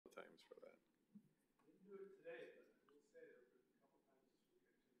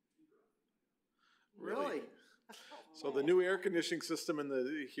Really? So the new air conditioning system in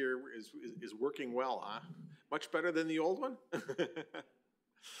the here is working well, huh? Much better than the old one? You can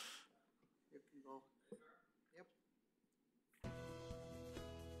go. Yep.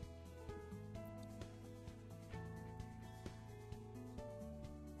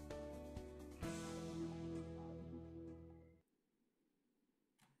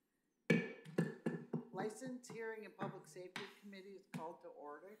 License Hearing and Public Safety Committee is called to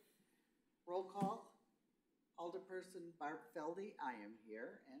order. Roll call. Alderperson Barb Feldy, I am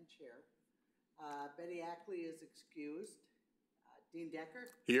here, and Chair. Betty Ackley is excused. Dean Decker.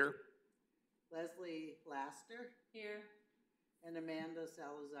 Here. Leslie Laster. Here. And Amanda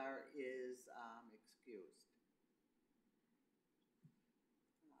Salazar is excused.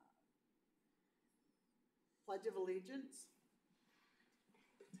 Pledge of Allegiance.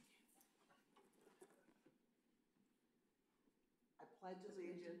 I pledge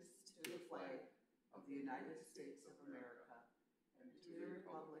allegiance to the flag of the United States of America and to the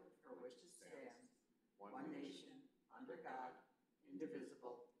republic for which it stands, one nation, under God,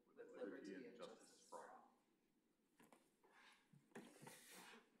 indivisible, with liberty and justice for all.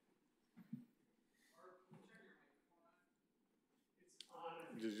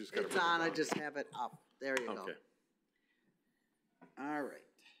 It's on. I just have it up. There you go. All right.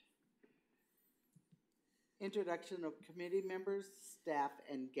 Introduction of committee members, staff,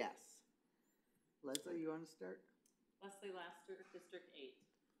 and guests. Leslie, you want to start? Leslie Laster, District 8.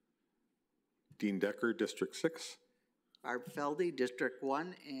 Dean Decker, District 6. Barb Feldy, District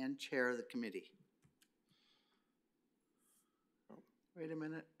 1, and Chair of the committee. Oh. Wait a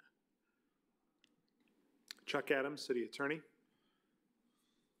minute. Chuck Adams, City Attorney.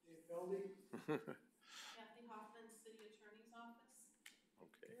 Dean Feldy. Kathy Hoffman, City Attorney's Office.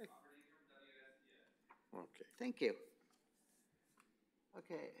 Okay. Okay. Thank you.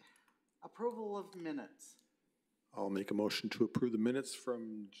 Okay. Approval of minutes. I'll make a motion to approve the minutes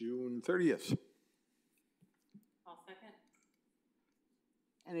from June 30th. I'll second.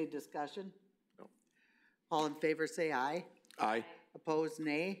 Any discussion? No. All in favor say aye. Aye. Opposed,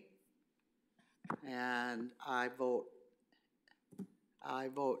 nay. And I vote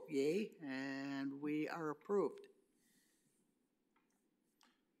yay, and we are approved.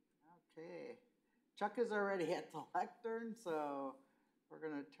 Okay. Chuck is already at the lectern, so we're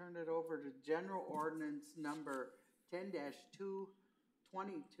going to turn it over to General Ordinance number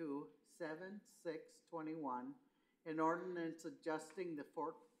 10-2227621, an ordinance adjusting the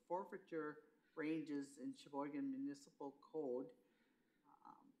forfeiture ranges in Sheboygan Municipal Code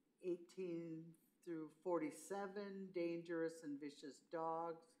 18 through 47, dangerous and vicious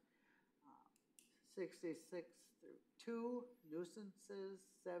dogs, 66 through 2, nuisances,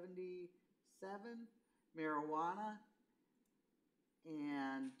 77, marijuana,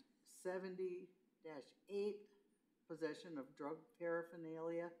 and 70-8, possession of drug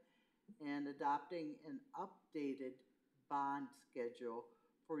paraphernalia, and adopting an updated bond schedule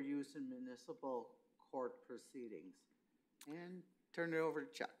for use in municipal court proceedings. And turn it over to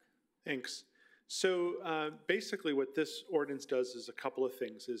Chuck. Thanks. So basically what this ordinance does is a couple of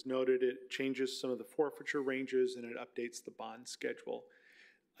things. As noted, it changes some of the forfeiture ranges and it updates the bond schedule.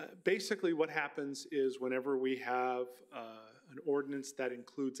 Basically what happens is whenever we have an ordinance that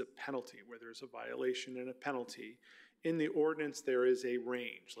includes a penalty, where there's a violation and a penalty, in the ordinance there is a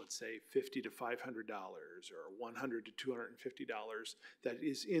range, let's say $50 to $500 or $100 to $250 that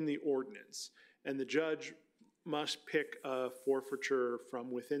is in the ordinance. And the judge must pick a forfeiture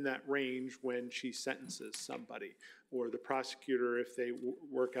from within that range when she sentences somebody, or the prosecutor if they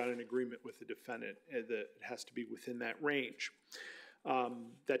work out an agreement with the defendant that it has to be within that range.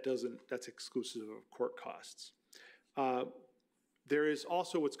 That's exclusive of court costs. There is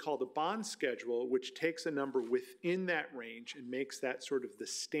also what's called a bond schedule, which takes a number within that range and makes that sort of the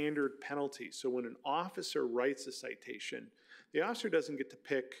standard penalty. So when an officer writes a citation, the officer doesn't get to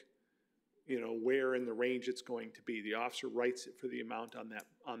pick, where in the range it's going to be. The officer writes it for the amount on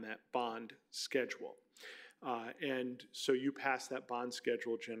that bond schedule. And so you pass that bond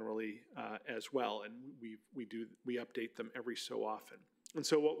schedule generally as well, and we update them every so often. And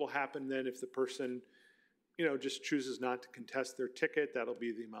so what will happen then if the person, just chooses not to contest their ticket, that'll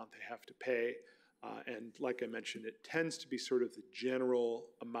be the amount they have to pay. And like I mentioned, it tends to be sort of the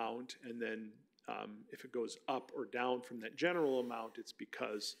general amount, and then if it goes up or down from that general amount, it's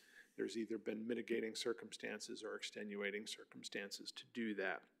because there's either been mitigating circumstances or extenuating circumstances to do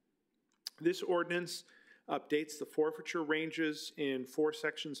that. This ordinance updates the forfeiture ranges in 4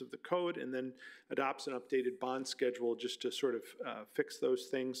 sections of the code and then adopts an updated bond schedule just to sort of fix those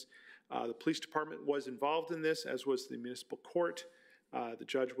things. The police department was involved in this, as was the municipal court. The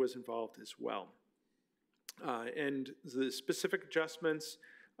judge was involved as well. And the specific adjustments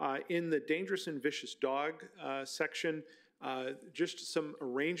in the dangerous and vicious dog section, just some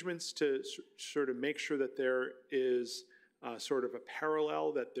arrangements to sort of make sure that there is sort of a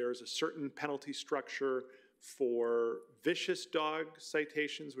parallel, that there's a certain penalty structure for vicious dog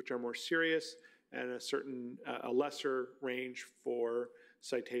citations, which are more serious, and a lesser range for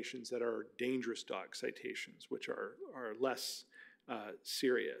citations that are dangerous dog citations, which are less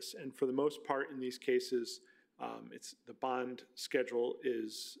serious. And for the most part in these cases, it's the bond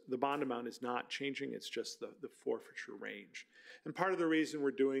amount is not changing, it's just the forfeiture range. And part of the reason we're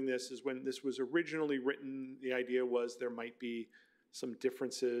doing this is when this was originally written, the idea was there might be some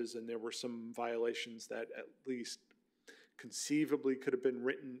differences and there were some violations that at least conceivably could have been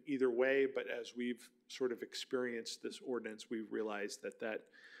written either way, but as we've sort of experienced this ordinance, we've realized that that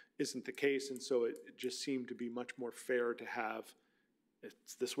isn't the case, and so it just seemed to be much more fair to have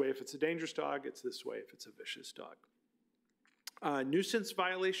it's this way if it's a dangerous dog, it's this way if it's a vicious dog. Nuisance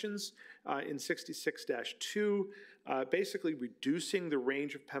violations in 66-2, basically reducing the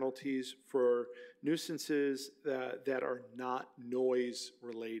range of penalties for nuisances that are not noise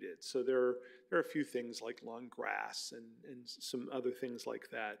related. So there are a few things like long grass and some other things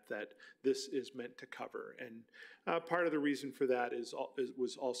like that this is meant to cover. And part of the reason for that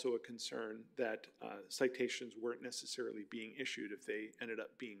was also a concern that citations weren't necessarily being issued if they ended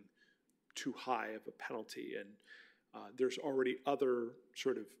up being too high of a penalty. And there's already other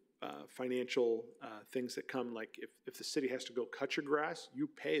sort of financial things that come, like if the city has to go cut your grass, you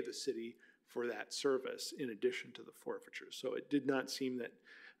pay the city for that service in addition to the forfeiture. So it did not seem that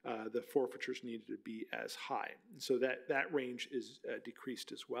the forfeitures needed to be as high. And so that range is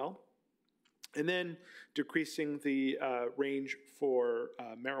decreased as well. And then decreasing the range for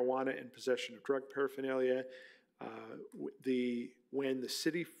marijuana and possession of drug paraphernalia. When the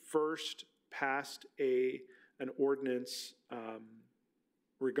city first passed an ordinance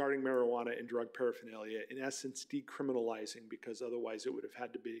regarding marijuana and drug paraphernalia, in essence decriminalizing, because otherwise it would have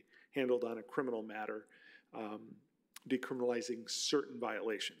had to be handled on a criminal matter, decriminalizing certain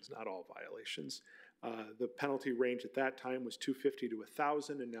violations, not all violations. The penalty range at that time was $250 to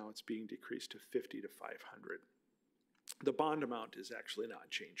 $1,000, and now it's being decreased to $50 to $500. The bond amount is actually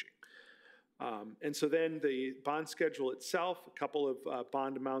not changing. And so then the bond schedule itself, a couple of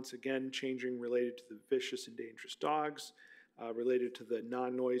bond amounts again changing related to the vicious and dangerous dogs, related to the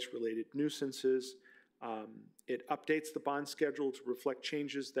non-noise related nuisances. It updates the bond schedule to reflect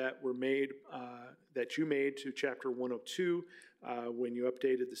changes that were made, that you made to Chapter 102 when you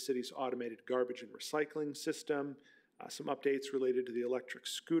updated the city's automated garbage and recycling system. Some updates related to the electric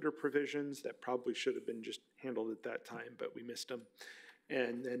scooter provisions that probably should have been just handled at that time, but we missed them.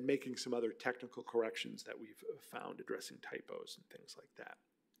 And then making some other technical corrections that we've found, addressing typos and things like that.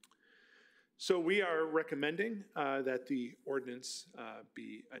 So we are recommending that the ordinance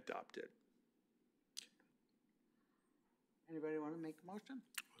be adopted. Anybody want to make a motion?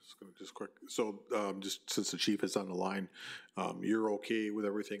 Just quick. So just since the chief is on the line, you're okay with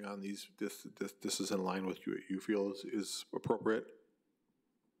everything on these? This is in line with what you feel is appropriate?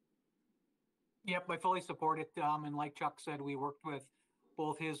 Yep, I fully support it. And like Chuck said, we worked with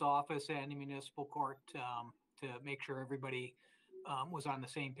both his office and the municipal court to make sure everybody was on the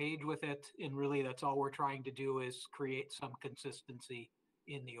same page with it. And really, that's all we're trying to do is create some consistency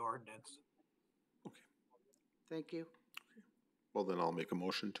in the ordinance. Okay. Thank you. Well, then I'll make a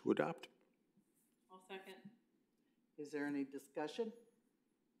motion to adopt. I'll second. Is there any discussion?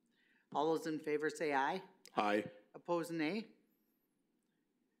 All those in favor say aye. Aye. Opposed, nay.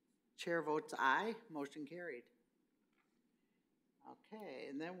 Chair votes aye. Motion carried. Okay,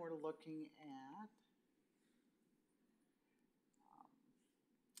 and then we're looking at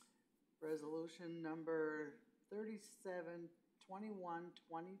resolution number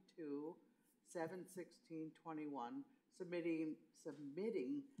 372122, 7/16/21, submitting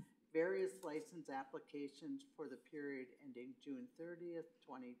various license applications for the period ending June 30th,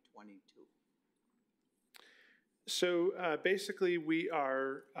 2022. So basically, we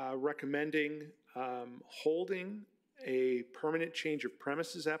are recommending holding a permanent change of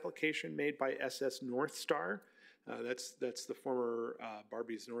premises application made by SS North Star. That's the former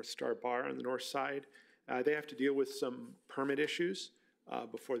Barbie's North Star bar on the north side. They have to deal with some permit issues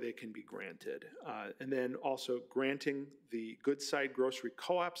before they can be granted. And then also granting the Goodside Grocery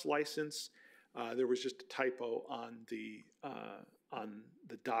Co-op's license. There was just a typo on the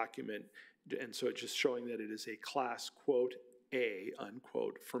document, and so it's just showing that it is a class, quote, A,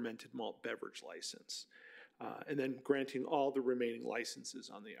 unquote, fermented malt beverage license. And then granting all the remaining licenses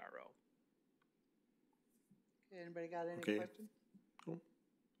on the RO. Okay, anybody got any Okay. questions?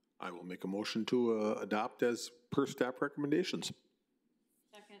 I will make a motion to adopt as per staff recommendations.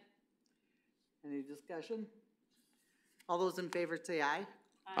 Second. Any discussion? All those in favor say aye.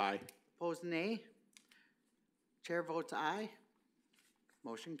 Aye. Opposed, nay. Chair votes aye.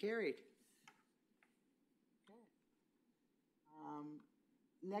 Motion carried.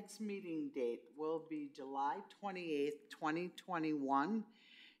 Next meeting date will be July 28th, 2021.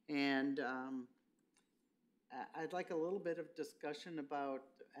 And I'd like a little bit of discussion about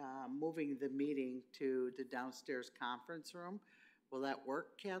moving the meeting to the downstairs conference room. Will that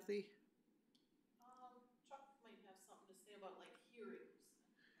work, Kathy? Chuck might have something to say about like hearings.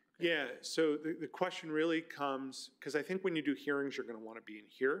 Yeah, so the question really comes, because I think when you do hearings, you're going to want to be in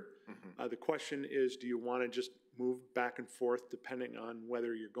here. The question is, do you want to just move back and forth depending on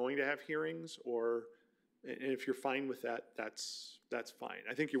whether you're going to have hearings, or, and if you're fine with that, that's fine.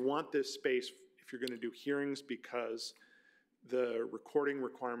 I think you want this space if you're going to do hearings because the recording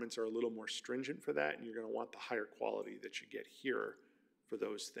requirements are a little more stringent for that, and you're going to want the higher quality that you get here for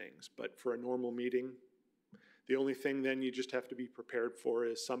those things. But for a normal meeting, the only thing then you just have to be prepared for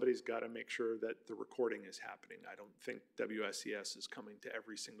is somebody's got to make sure that the recording is happening. I don't think WSCS is coming to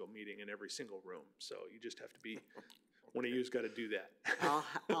every single meeting in every single room. So you just have to be, one of you's got to do that.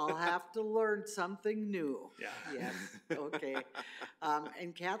 I'll have to learn something new. Yeah. Yes, okay.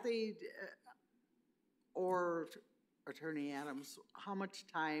 And Kathy, or Attorney Adams, how much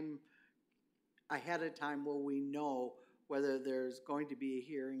time ahead of time will we know whether there's going to be a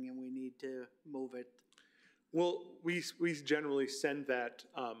hearing and we need to move it? Well, we generally send that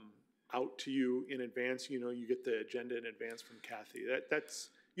out to you in advance. You know, you get the agenda in advance from Kathy.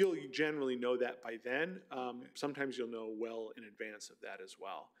 You'll generally know that by then. Sometimes you'll know well in advance of that as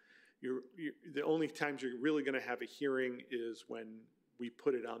well. The only times you're really going to have a hearing is when we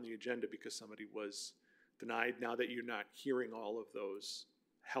put it on the agenda because somebody was denied, now that you're not hearing all of those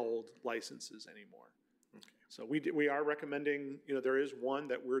held licenses anymore. So we are recommending, you know, there is one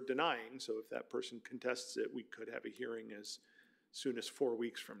that we're denying, so if that person contests it, we could have a hearing as soon as 4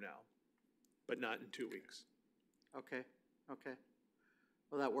 weeks from now, but not in 2 weeks. Okay, okay.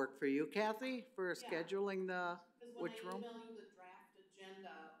 Will that work for you, Kathy, for scheduling the, which room? Because when I email you the draft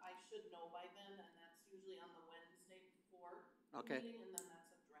agenda, I should know by then, and that's usually on the Wednesday before the meeting, and then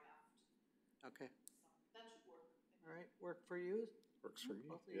that's a draft. Okay, So that should work. all right, work for you? Works for me.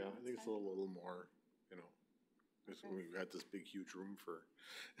 Both of you? Yeah, I think it's a little more, you know, Okay. we've got this big, huge room for.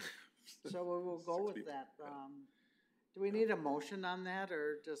 So we will go 6 with people. that. Do we need a motion on that,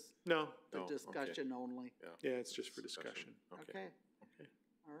 or just No, the No, okay. discussion only? yeah, it's just for discussion. Okay, Okay.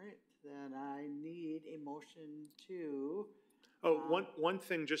 all right, then I need a motion to, Oh, one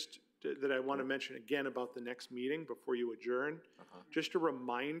thing just that I want to mention again about the next meeting before you adjourn. Just a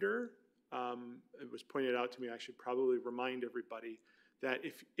reminder, it was pointed out to me, I should probably remind everybody that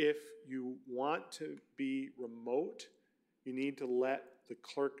if you want to be remote, you need to let the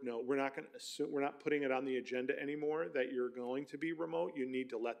clerk know. We're not going to assume, we're not putting it on the agenda anymore that you're going to be remote. You need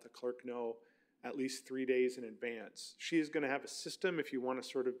to let the clerk know at least 3 days in advance. She is going to have a system if you want to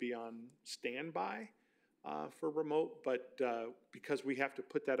sort of be on standby for remote, but because we have to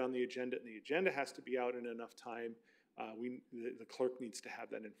put that on the agenda and the agenda has to be out in enough time, the clerk needs to have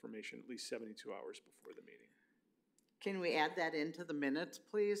that information at least 72 hours before the meeting. can we add that into the minutes,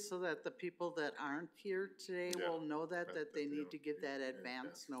 please, so that the people that aren't here today Yeah, will know that they need to give that advance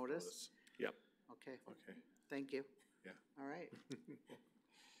advance notice? Yep. Okay, Okay. thank you. Yeah. All right.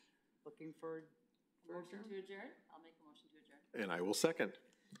 Looking forward. Motion to adjourn? I'll make a motion to adjourn. And I will second.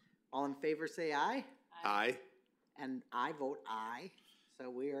 All in favor, say aye. Aye. And I vote aye, so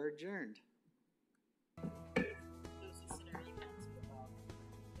we are adjourned. Those who sit there, you can speak about.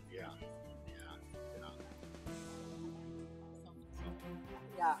 Yeah.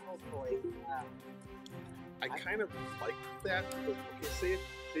 Yeah, hopefully. I kind of like that because, okay,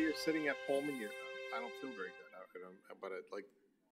 say you're sitting at home and I don't feel very good, but I'd like